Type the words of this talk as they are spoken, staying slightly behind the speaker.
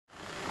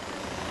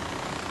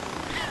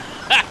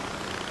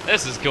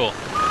This is cool.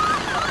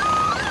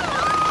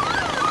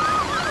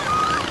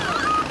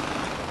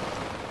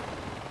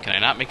 Can I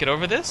not make it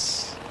over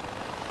this?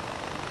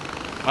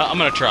 Well, I'm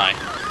gonna try.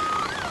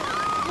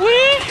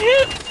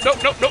 Wee-hoo!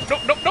 Nope, nope, nope,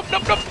 nope, nope, nope,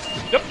 nope, nope.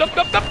 Nope, nope,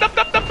 nope, nope, nope,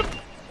 nope, nope.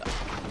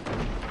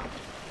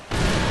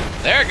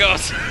 There it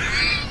goes.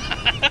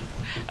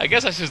 I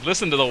guess I should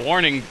listen to the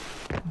warning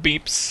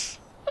beeps.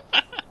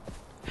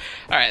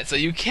 Alright, so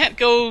you can't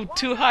go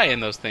too high in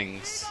those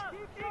things.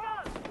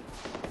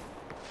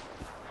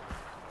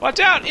 Watch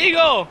out,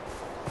 eagle!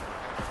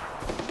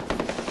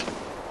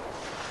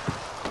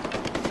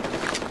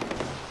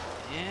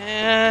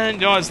 And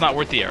no, it's not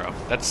worth the arrow.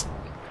 That's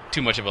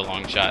too much of a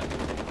long shot.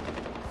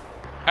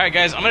 Alright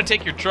guys, I'm gonna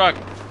take your truck.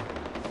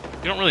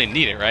 You don't really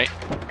need it, right?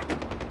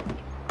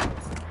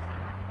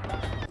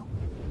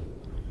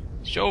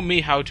 Show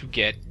me how to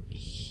get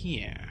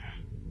here.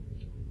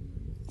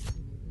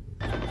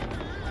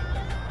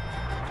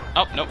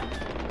 Oh, nope.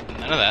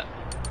 None of that.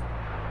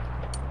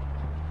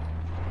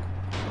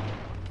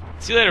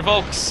 See you later,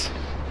 folks.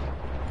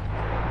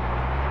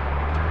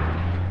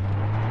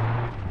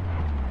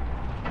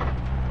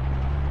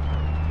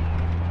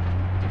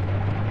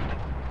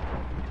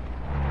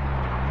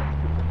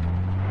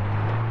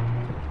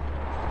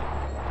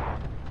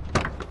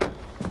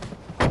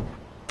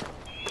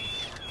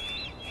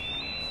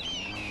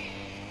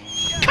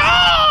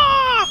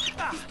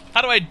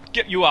 How do I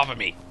get you off of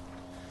me?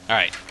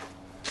 Alright.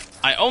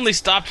 I only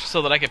stopped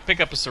so that I could pick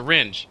up a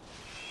syringe.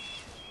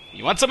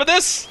 You want some of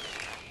this?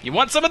 You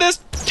want some of this?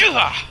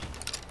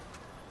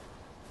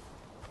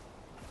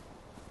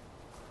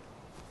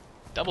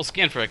 Double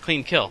skin for a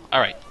clean kill.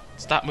 Alright,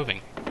 stop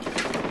moving.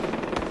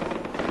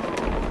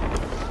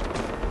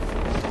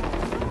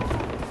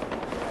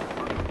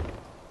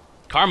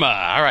 Karma!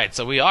 Alright,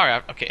 so we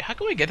are... Okay, how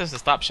can we get this to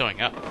stop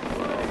showing up?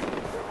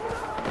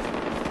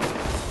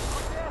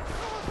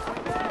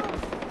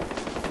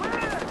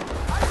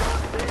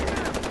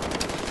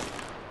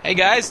 Hey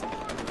guys!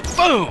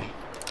 Boom!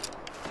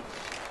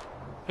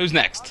 Who's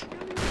next?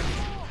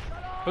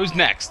 Who's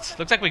next?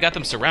 Looks like we got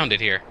them surrounded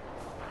here.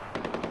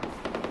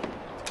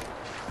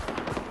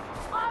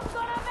 I'm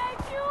gonna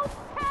make you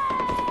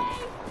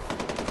pay!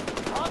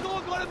 I'm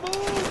gonna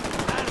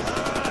move! That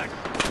hurt!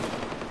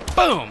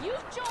 Boom! You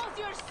chose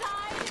your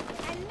side,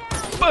 and now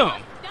you Boom!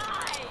 must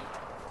die!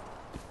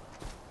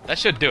 That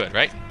should do it,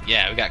 right?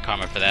 Yeah, we got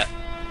karma for that.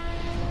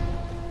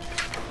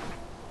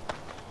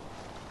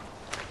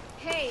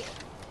 Hey,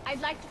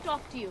 I'd like to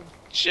talk to you.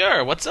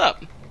 Sure, what's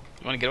up?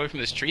 You want to get away from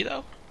this tree,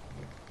 though?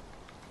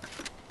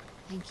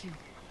 Thank you.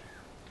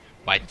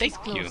 Why, thank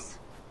you.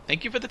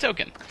 Thank you for the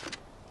token.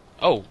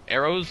 Oh,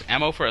 arrows,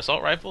 ammo for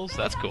assault rifles?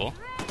 That's cool.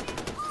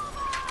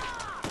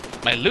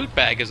 My loot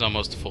bag is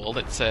almost full.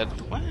 It said,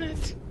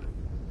 what?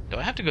 Do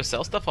I have to go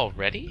sell stuff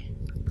already?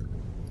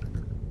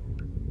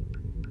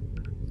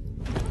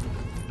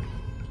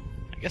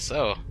 I guess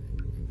so.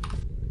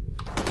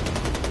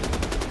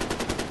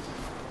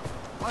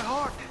 My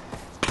heart.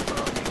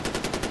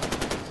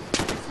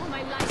 So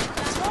my life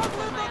flashed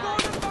before my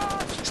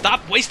eyes.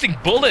 Stop wasting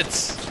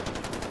bullets!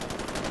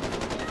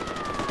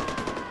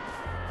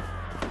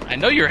 I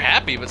know you're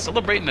happy, but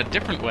celebrate in a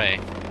different way.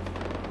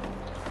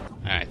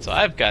 Alright, so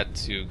I've got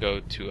to go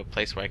to a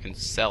place where I can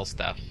sell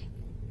stuff.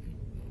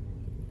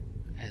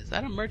 Is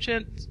that a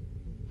merchant?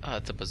 Oh,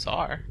 it's a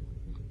bazaar.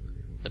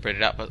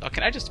 Liberated outpost. Oh,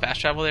 can I just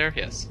fast travel there?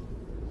 Yes.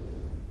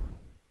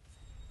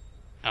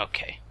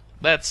 Okay.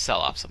 Let's sell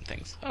off some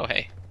things. Oh,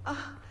 hey.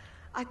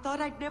 I thought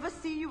I'd never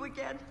see you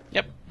again.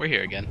 Yep, we're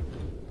here again.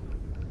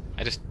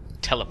 I just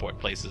teleport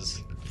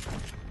places.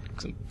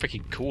 I'm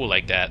freaking cool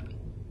like that.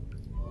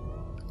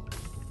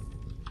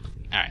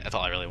 Alright, that's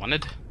all I really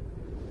wanted.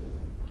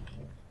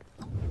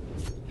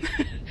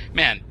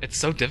 Man, it's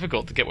so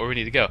difficult to get where we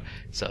need to go.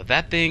 So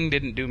that thing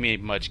didn't do me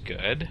much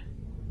good.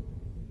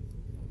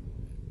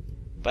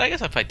 But I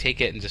guess if I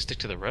take it and just stick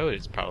to the road,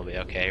 it's probably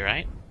okay,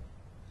 right?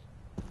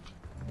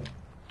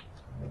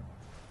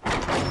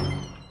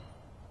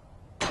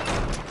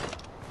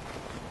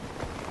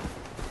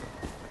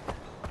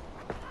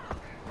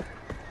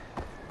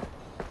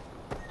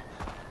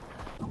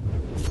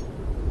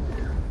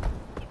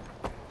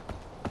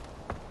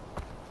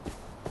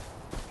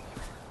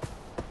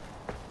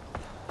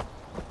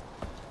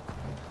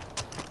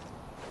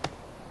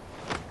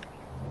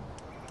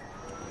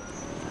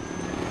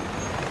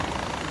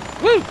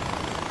 Woo!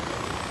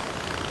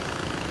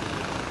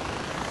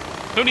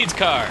 Who needs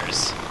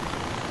cars?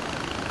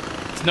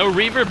 It's no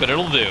Reaver, but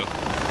it'll do.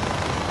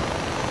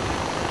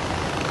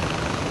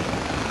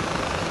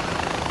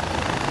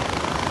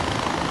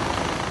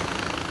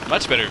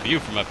 Much better view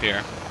from up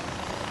here.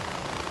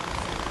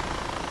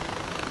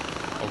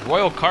 A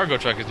royal cargo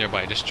truck is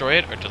nearby. Destroy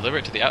it or deliver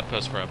it to the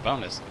outpost for a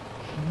bonus.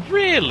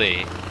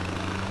 Really?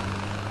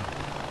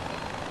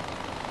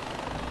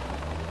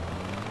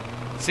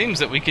 Seems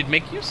that we could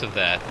make use of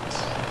that.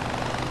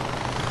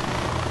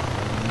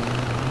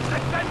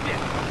 Send it!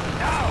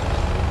 Now!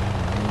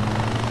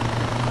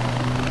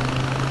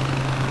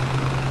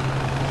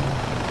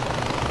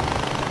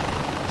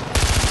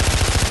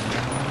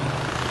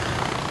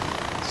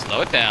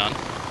 Slow it down.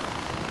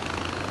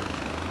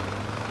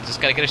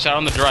 Just gotta get a shot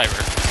on the driver.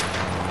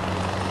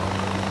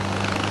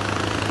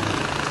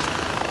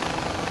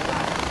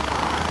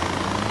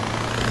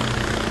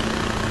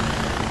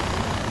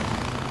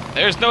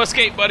 There's no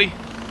escape, buddy.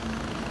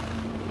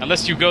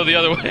 Unless you go the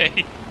other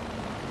way.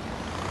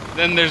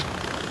 Then there's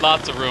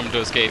lots of room to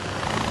escape.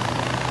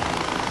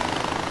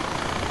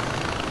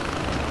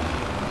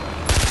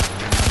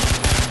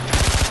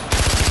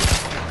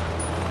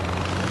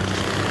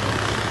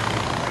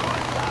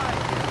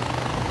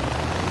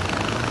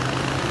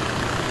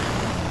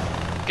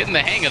 Getting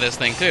the hang of this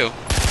thing, too.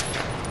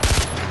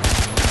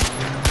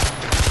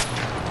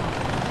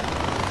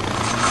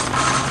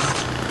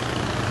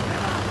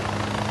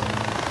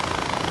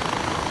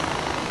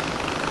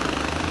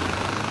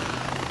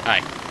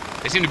 Alright.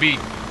 They seem to be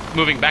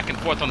moving back and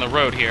forth on the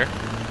road here.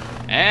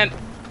 And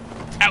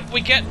out we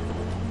get.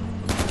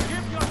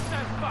 Give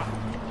yourself up.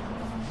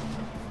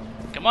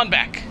 Come on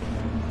back.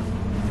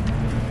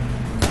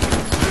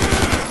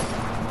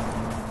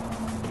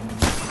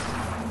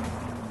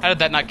 How did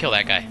that not kill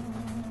that guy?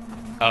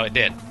 Oh, it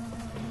did.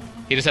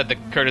 He just had the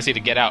courtesy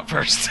to get out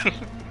first.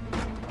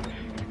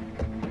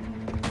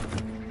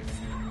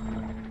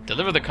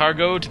 Deliver the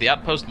cargo to the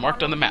outpost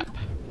marked on the map.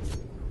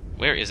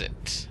 Where is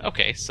it?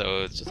 Okay,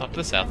 so it's just off to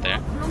the south there.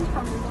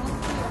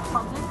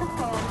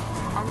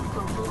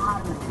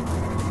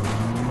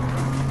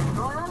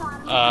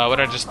 What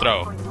did I just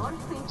throw?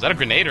 Was that a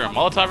grenade or a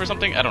Molotov or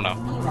something? I don't know.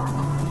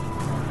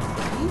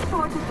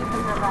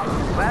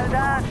 Well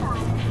done.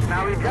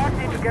 Now we just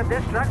need to get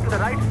this truck to the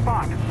right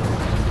spot.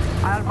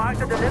 I'll mark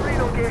the delivery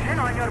location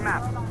on your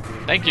map.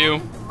 Thank you.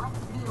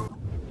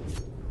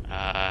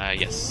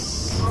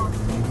 Yes.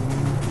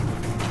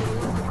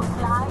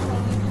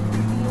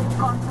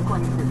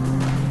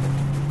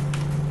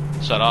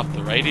 Shut off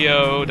the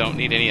radio. Don't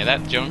need any of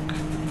that junk. I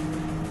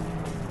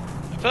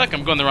feel like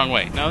I'm going the wrong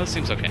way. No, this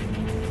seems okay.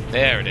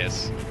 There it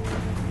is.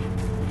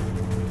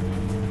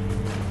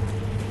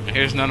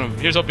 Here's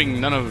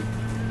hoping none of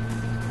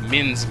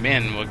Min's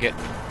men will get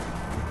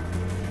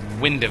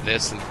wind of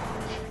this and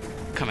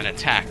come and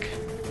attack.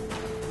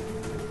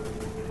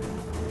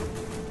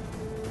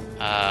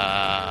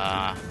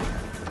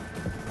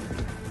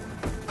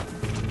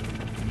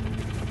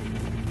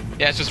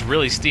 Yeah, it's just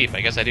really steep.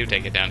 I guess I do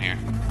take it down here.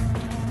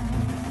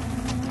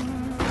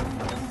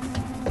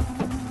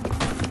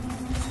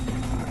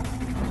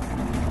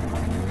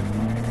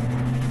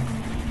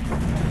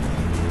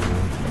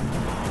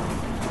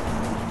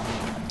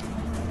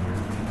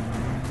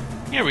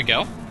 Here we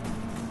go.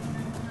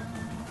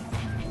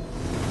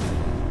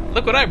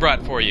 Look what I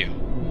brought for you.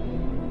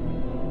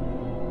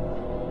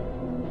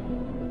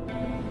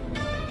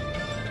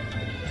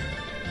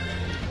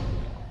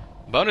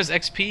 Bonus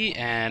XP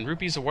and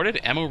rupees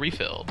awarded, ammo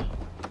refilled.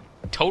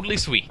 Totally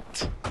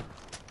sweet.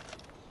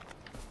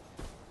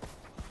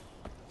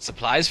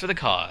 Supplies for the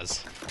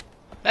cause.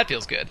 That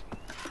feels good.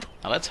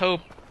 Now let's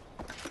hope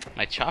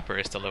my chopper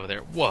is still over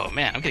there. Whoa,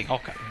 man, I'm getting all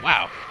kinds.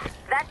 Wow.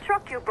 That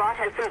truck you brought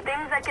has some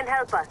things that can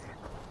help us.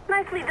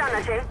 Nicely done,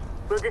 Ajay.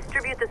 We'll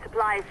distribute the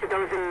supplies to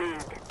those in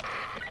need.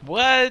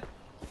 What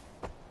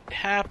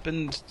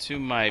happened to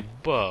my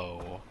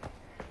bow?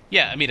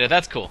 Yeah, Amita,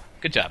 that's cool.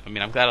 Good job. I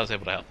mean, I'm glad I was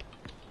able to help.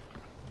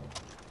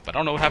 But I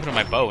don't know what happened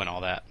to my bow and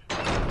all that.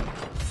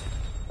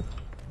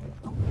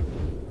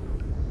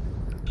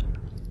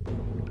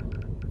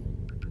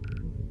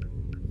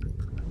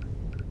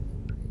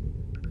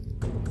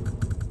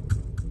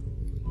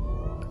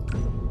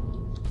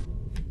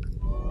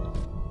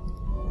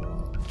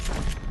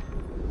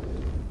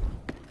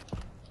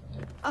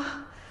 I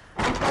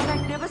thought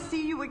I'd never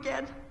see you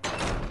again.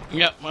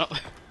 Yeah, well,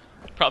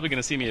 probably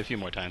gonna see me a few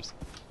more times.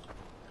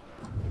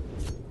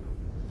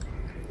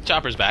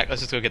 Chopper's back.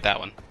 Let's just go get that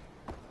one.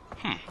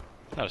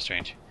 That was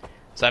strange.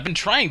 So I've been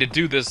trying to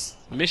do this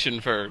mission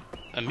for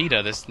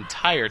Amita this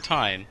entire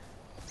time,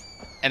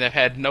 and I've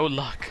had no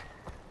luck.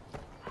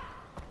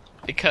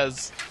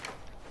 Because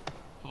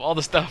of all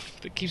the stuff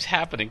that keeps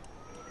happening.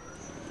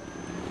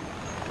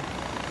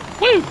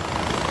 Woo!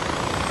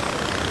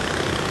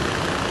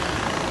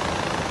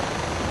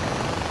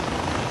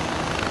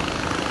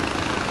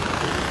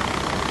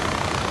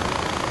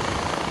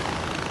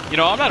 You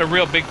know, I'm not a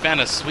real big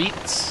fan of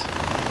sweets.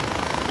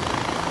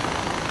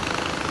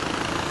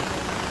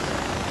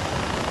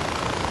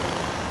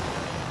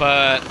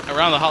 But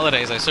around the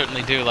holidays, I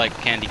certainly do like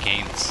candy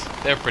canes.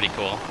 They're pretty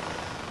cool.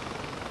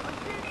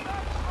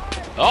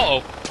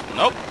 Uh-oh.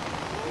 Nope.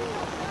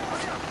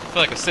 I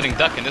feel like a sitting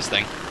duck in this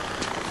thing.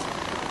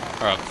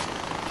 Or a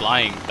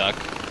flying duck.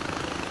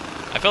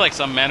 I feel like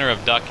some manner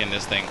of duck in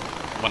this thing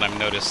when I'm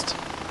noticed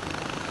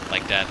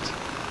like that.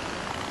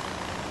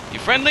 You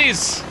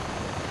friendlies?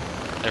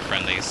 They're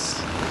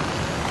friendlies.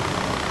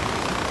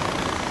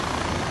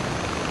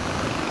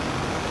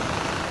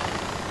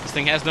 This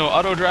thing has no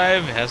auto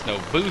drive, it has no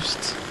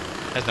boost,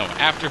 has no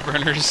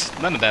afterburners,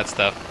 none of that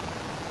stuff.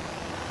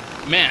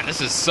 Man, this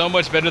is so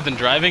much better than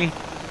driving.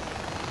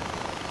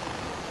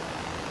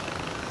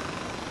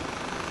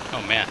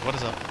 Oh man, what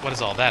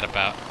is all that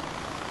about?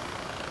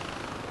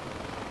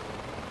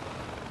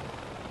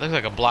 Looks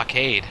like a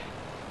blockade.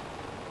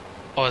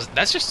 Oh,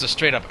 that's just a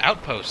straight up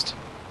outpost.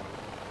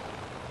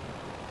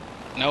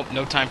 Nope,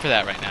 no time for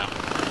that right now.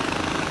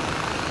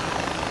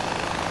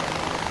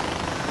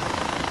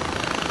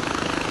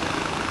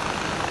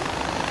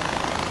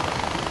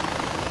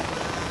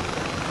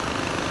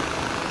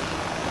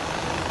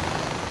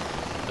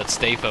 Let's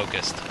stay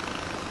focused.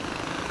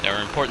 There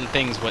are important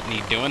things what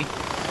need doing.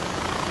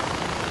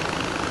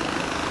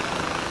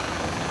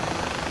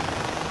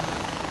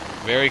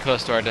 Very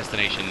close to our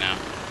destination now.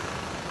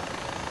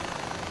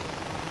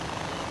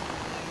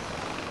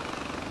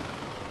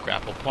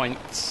 Grapple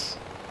points.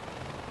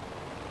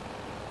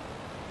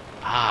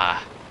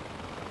 Ah.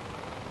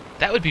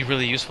 That would be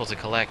really useful to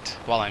collect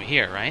while I'm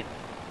here, right?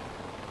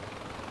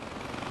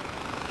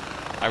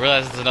 I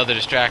realize it's another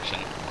distraction.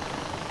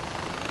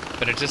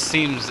 But it just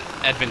seems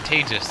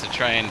advantageous to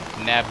try and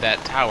nab that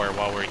tower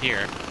while we're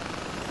here.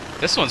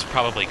 This one's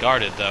probably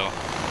guarded, though.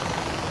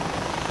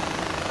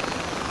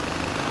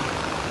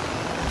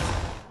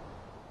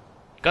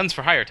 Guns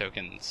for Hire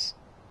tokens.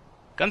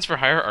 Guns for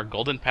Hire are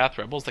Golden Path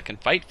rebels that can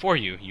fight for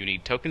you. You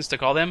need tokens to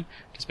call them.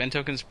 To spend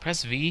tokens,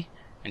 press V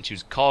and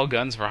choose Call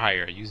Guns for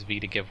Hire. Use V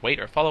to give wait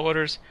or follow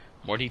orders.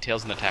 More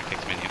details in the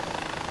tactics menu.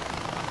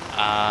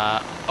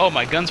 Oh,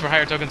 my Guns for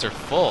Hire tokens are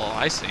full.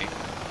 I see.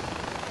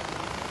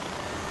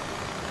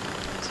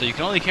 So you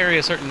can only carry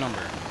a certain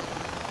number.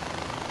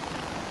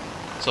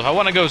 So if I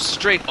want to go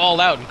straight all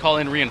out and call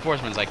in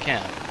reinforcements, I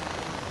can.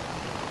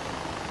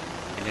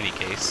 In any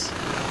case.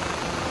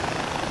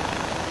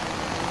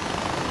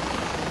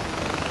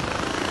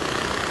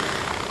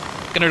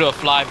 Gonna do a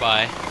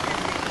flyby.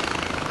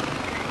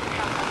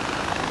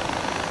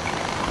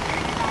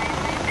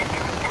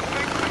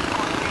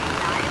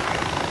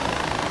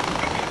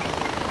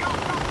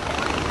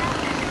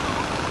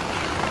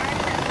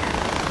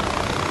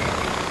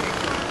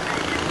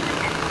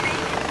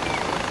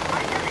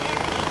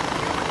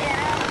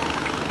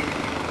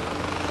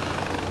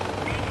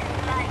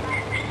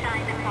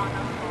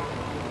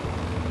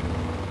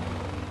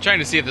 Trying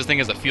to see if this thing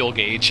has a fuel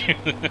gauge.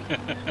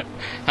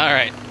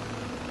 Alright.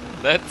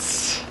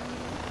 Let's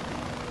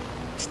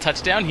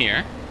touch down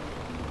here.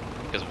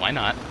 Because why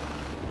not?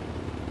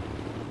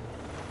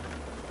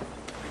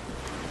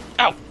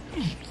 Ow!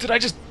 Did I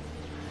just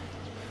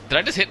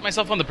hit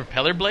myself on the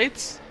propeller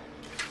blades?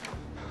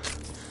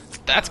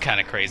 That's kind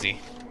of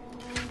crazy.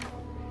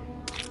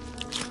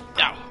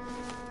 Ow!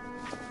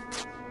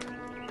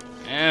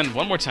 And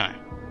one more time.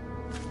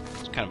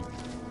 Just kind of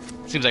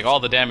seems like all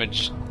the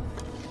damage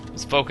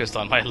is focused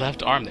on my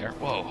left arm there.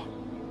 Whoa.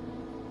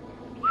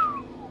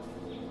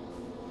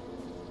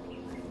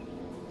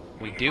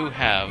 We do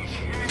have...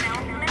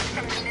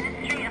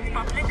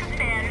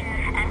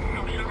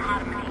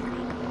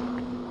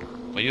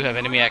 We do have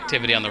enemy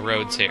activity on the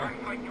roads here.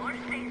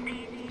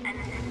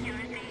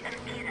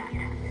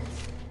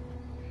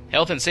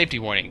 Health and safety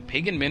warning.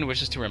 Pagan Min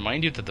wishes to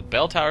remind you that the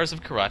bell towers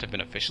of Karat have been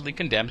officially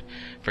condemned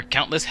for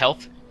countless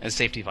health and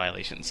safety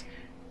violations.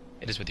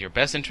 It is with your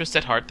best interests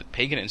at heart that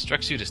Pagan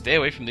instructs you to stay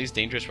away from these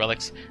dangerous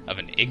relics of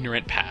an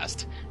ignorant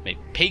past. May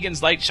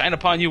Pagan's light shine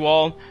upon you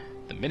all.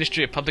 The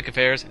Ministry of Public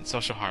Affairs and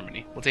Social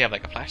Harmony. Will they have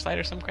like a flashlight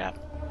or some crap?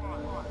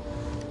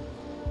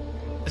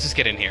 Let's just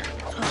get in here.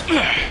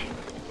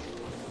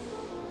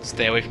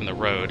 Stay away from the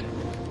road.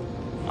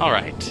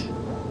 Alright.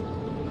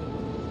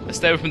 Let's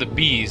stay away from the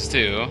bees,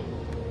 too.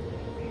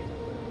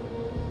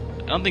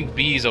 I don't think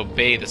bees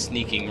obey the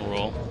sneaking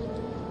rule.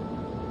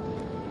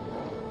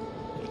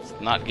 Let's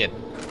not get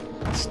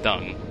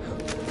stung.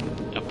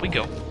 Up we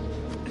go.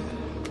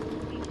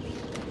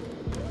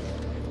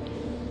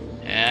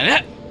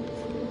 And...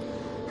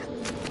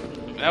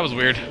 That was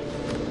weird. The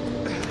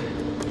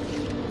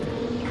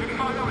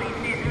following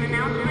is an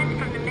announcement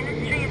from the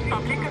Ministry of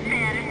Public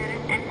Affairs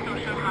and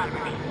Social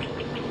Harmony.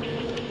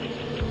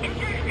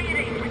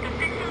 Interfering with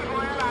official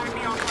Royal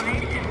Army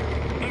operations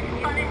is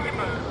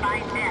punishable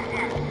by death.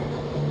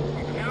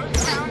 Those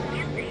found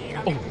guilty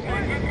of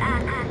concerted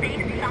acts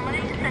face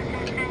summary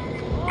sentences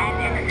and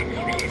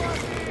execution.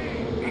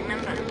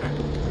 Remember, the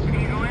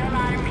Royal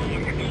Army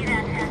is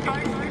Kira's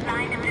first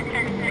line of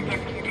defense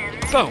against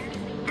terrorists. Boom.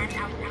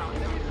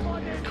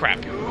 Crap.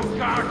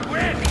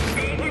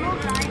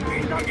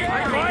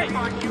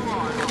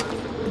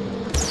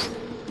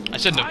 I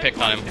shouldn't have picked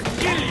on him.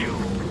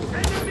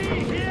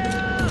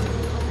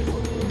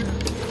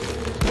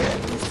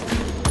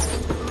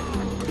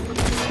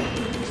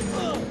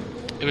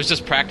 It was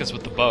just practice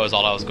with the bow is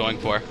all I was going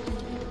for.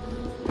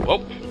 Whoa.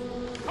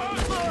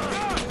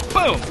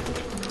 Boom!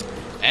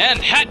 And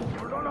hat!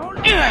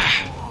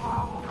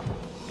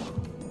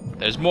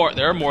 There's more,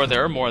 there are more,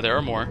 there are more, there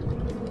are more.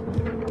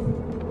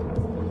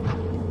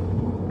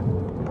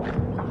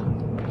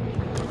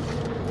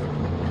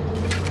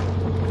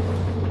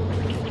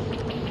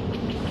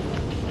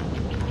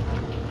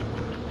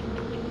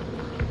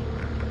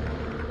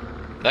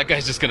 That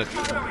guy's just gonna...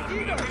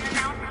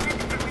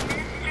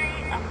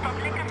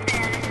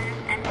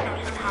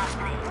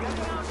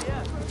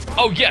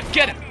 Oh yeah,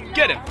 get him!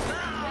 Get him!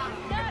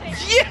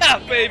 Yeah,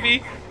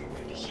 baby!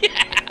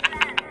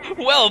 Yeah!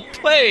 Well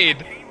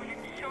played!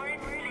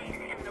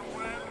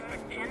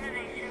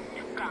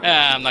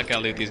 Ah, I'm not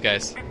gonna loot these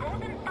guys.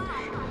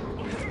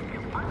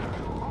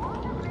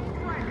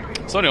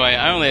 So anyway,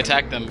 I only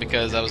attacked them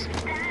because I was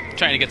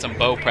trying to get some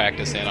bow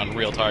practice in on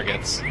real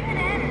targets.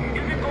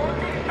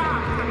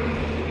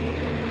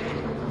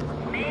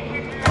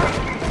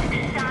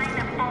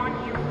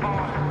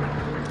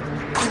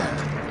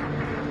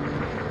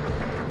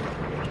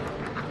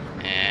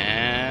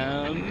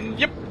 And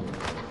yep.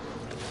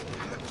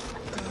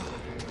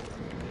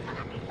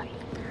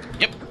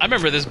 Yep, I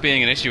remember this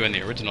being an issue in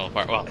the original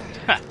Far... Well,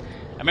 I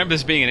remember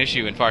this being an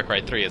issue in Far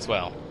Cry 3 as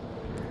well.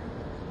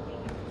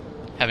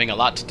 Having a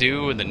lot to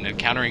do, and then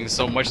encountering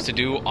so much to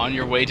do on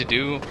your way to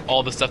do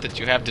all the stuff that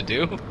you have to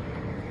do.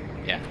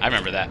 Yeah, I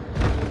remember that.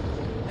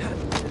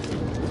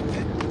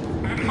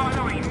 The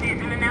following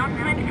is an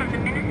announcement from the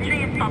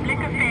Ministry of Public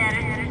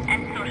Affairs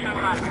and Social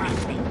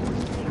Harmony.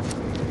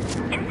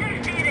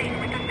 Interfering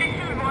with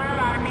official Royal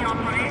Army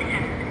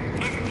operations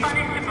is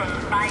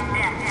punishable by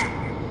death.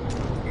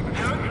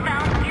 Those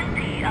found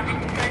guilty of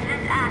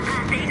insurgent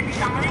acts face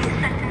summary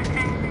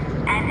sentencing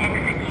and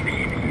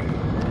execution.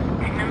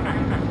 Remember,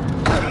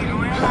 the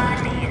Royal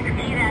Army is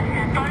seen as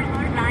the first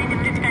line of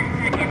defense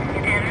against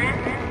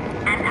terrorists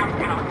and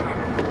outlaws.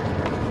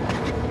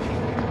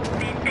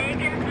 The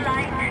pagan's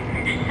light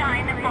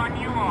shine upon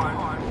you all.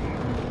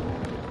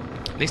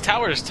 These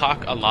towers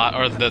talk a lot,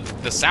 or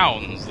the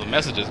sounds, the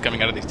messages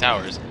coming out of these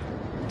towers,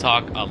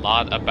 talk a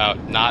lot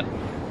about not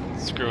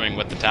screwing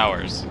with the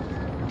towers.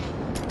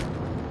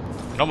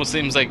 It almost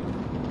seems like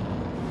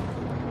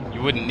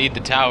you wouldn't need the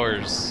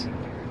towers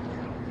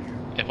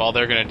if all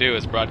they're gonna do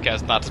is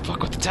broadcast not to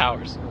fuck with the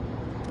towers.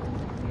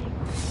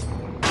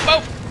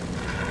 Oh!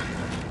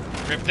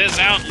 Rip this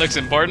out, looks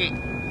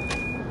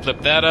important. Flip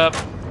that up.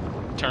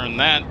 Turn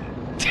that.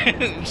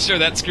 I'm sure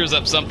that screws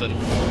up something.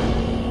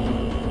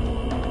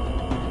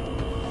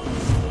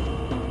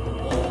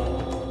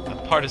 The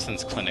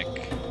Partisans Clinic.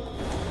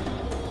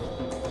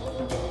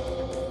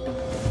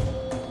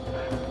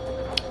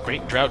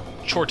 Great Drought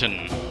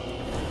Chorton.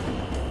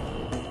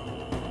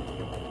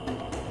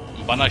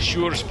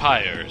 Banashur's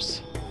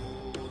Pyres.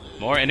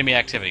 More enemy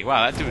activity.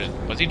 Wow, that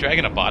dude was he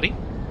dragging a body?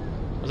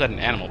 Or was that an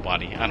animal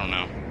body? I don't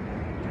know.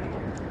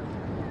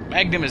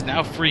 Magnum is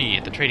now free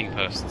at the trading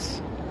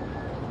posts.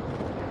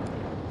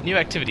 New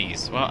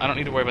activities. Well, I don't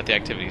need to worry about the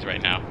activities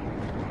right now.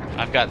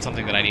 I've got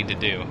something that I need to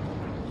do.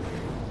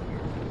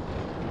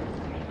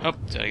 Oh,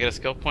 did I get a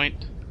skill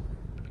point?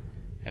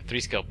 I have 3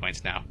 skill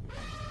points now.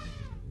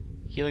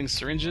 Healing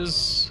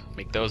syringes.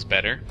 Make those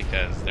better,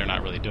 because they're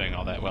not really doing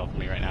all that well for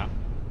me right now.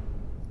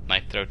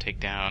 Knife throw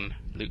takedown.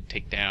 Loot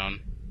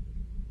takedown.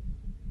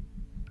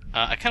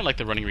 I kind of like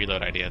the running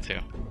reload idea, too.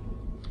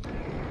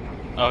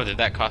 Oh, did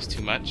that cost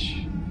too much?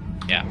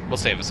 Yeah, we'll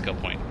save a skill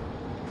point.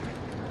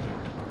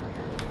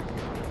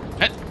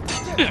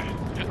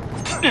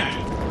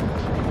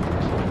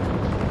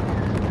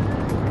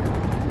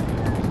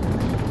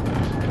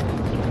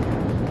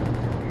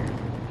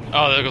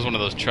 Oh, there goes one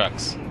of those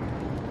trucks.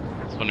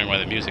 I was wondering why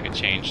the music had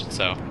changed,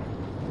 so...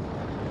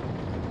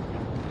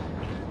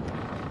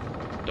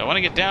 Do I want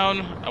to get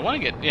down? I want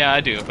to get... Yeah,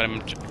 I do, but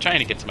I'm trying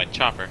to get to my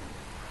chopper.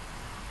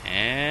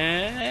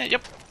 And...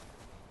 Yep.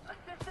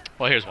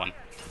 Well, here's one.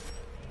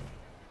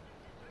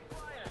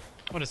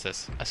 What is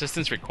this?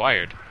 Assistance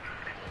required.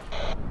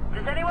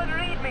 Does anyone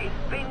read me?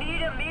 We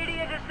need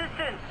immediate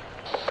assistance.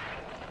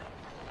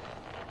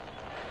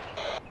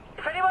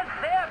 If anyone's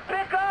there,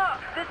 pick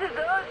up! This is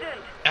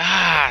urgent!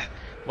 Ah!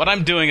 What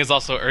I'm doing is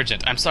also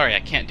urgent. I'm sorry, I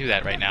can't do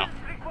that right now.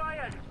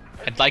 Required.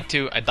 I'd like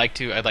to,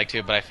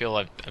 but I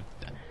feel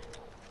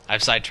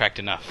I've sidetracked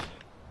enough.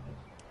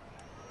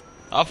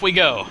 Off we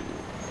go!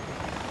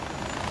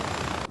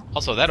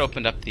 Also, that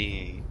opened up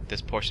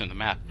this portion of the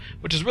map,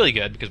 which is really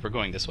good because we're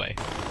going this way.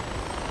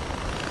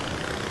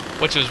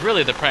 Which was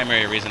really the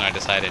primary reason I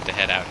decided to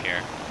head out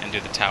here and do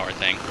the tower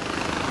thing.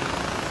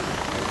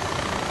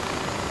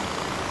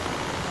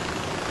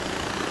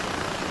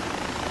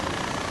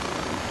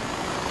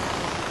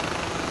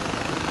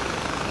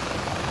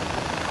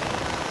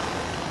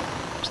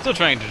 I'm still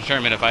trying to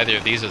determine if either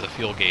of these are the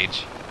fuel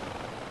gauge.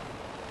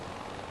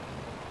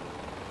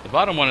 The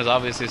bottom one is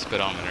obviously a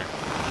speedometer.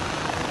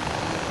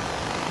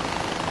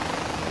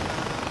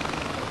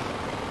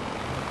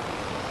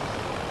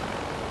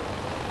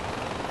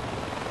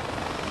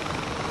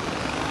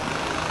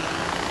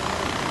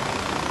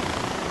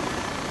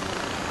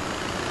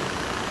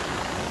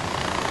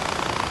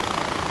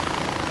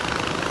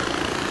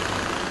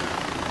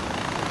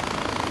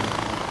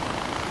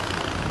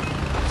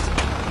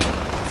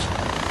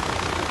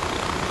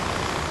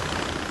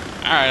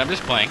 Alright, I'm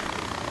just playing.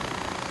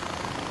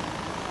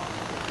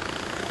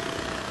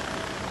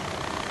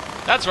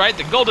 That's right,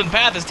 the golden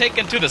path is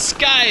taken to the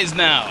skies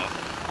now!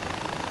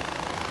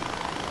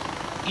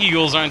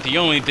 Eagles aren't the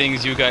only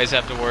things you guys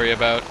have to worry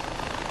about.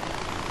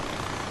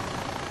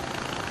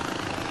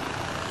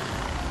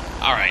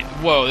 Alright,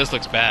 whoa, this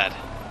looks bad.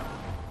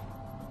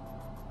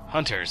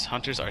 Hunters.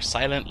 Hunters are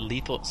silent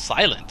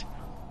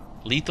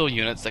lethal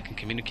units that can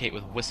communicate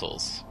with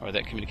whistles.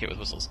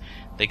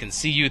 They can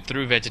see you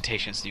through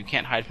vegetation, so you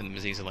can't hide from them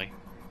as easily.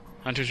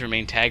 Hunters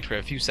remain tagged for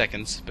a few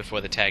seconds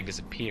before the tag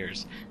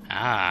disappears.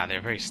 Ah,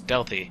 they're very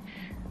stealthy.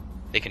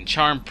 They can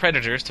charm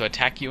predators to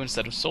attack you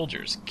instead of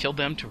soldiers. Kill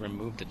them to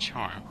remove the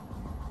charm.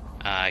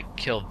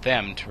 Kill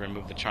them to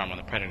remove the charm on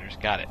the predators.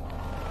 Got it.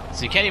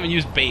 So you can't even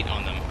use bait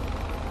on them.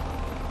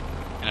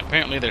 And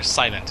apparently they're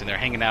silent and they're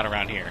hanging out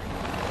around here.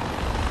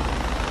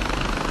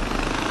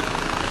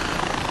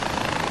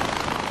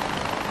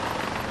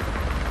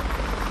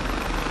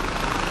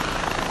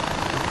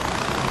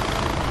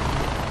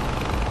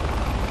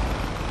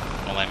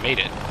 Well, I made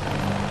it.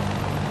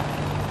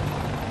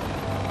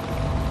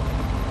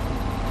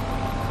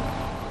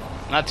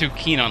 Not too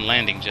keen on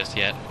landing just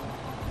yet.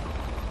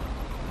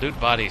 Loot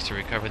bodies to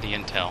recover the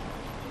intel.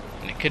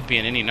 And it could be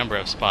in any number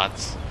of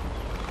spots.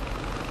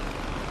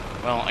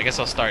 Well, I guess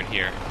I'll start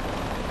here.